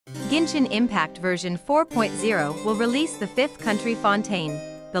Genshin Impact version 4.0 will release the 5th country Fontaine,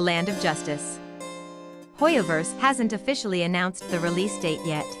 the land of justice. miHoYoverse hasn't officially announced the release date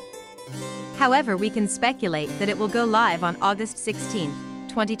yet. However, we can speculate that it will go live on August 16,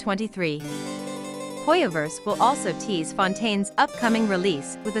 2023. miHoYoverse will also tease Fontaine's upcoming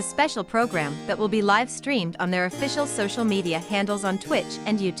release with a special program that will be live-streamed on their official social media handles on Twitch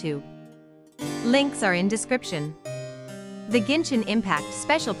and YouTube. Links are in description. The Genshin Impact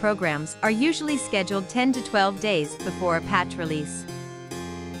special programs are usually scheduled 10 to 12 days before a patch release.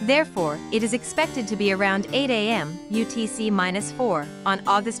 Therefore, it is expected to be around 8 AM UTC-4 on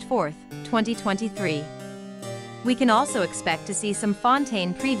August 4, 2023. We can also expect to see some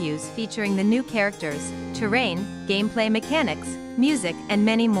Fontaine previews featuring the new characters, terrain, gameplay mechanics, music, and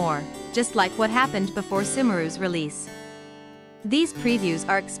many more, just like what happened before Sumeru's release. These previews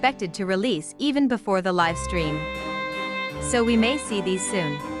are expected to release even before the live stream, so we may see these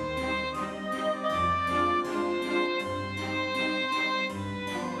soon.